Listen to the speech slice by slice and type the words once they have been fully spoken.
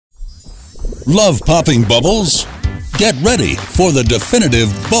Love popping bubbles? Get ready for the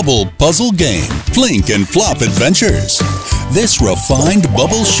definitive bubble puzzle game, Plink&Plop Adventures. This refined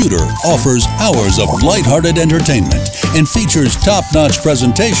bubble shooter offers hours of lighthearted entertainment and features top-notch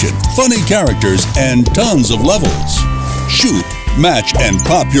presentation, funny characters, and tons of levels. Shoot, match, and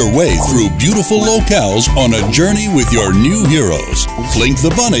pop your way through beautiful locales on a journey with your new heroes, Plink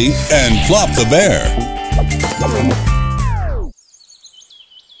the Bunny and Plop the Bear.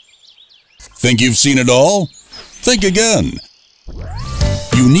 Think you've seen it all? Think again.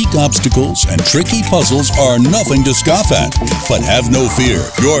 Unique obstacles and tricky puzzles are nothing to scoff at, but have no fear,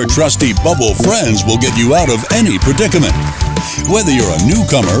 your trusty bubble friends will get you out of any predicament. Whether you're a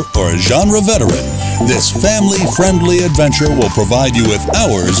newcomer or a genre veteran, this family-friendly adventure will provide you with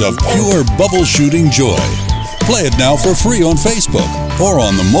hours of pure bubble shooting joy. Play it now for free on Facebook or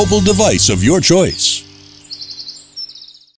on the mobile device of your choice.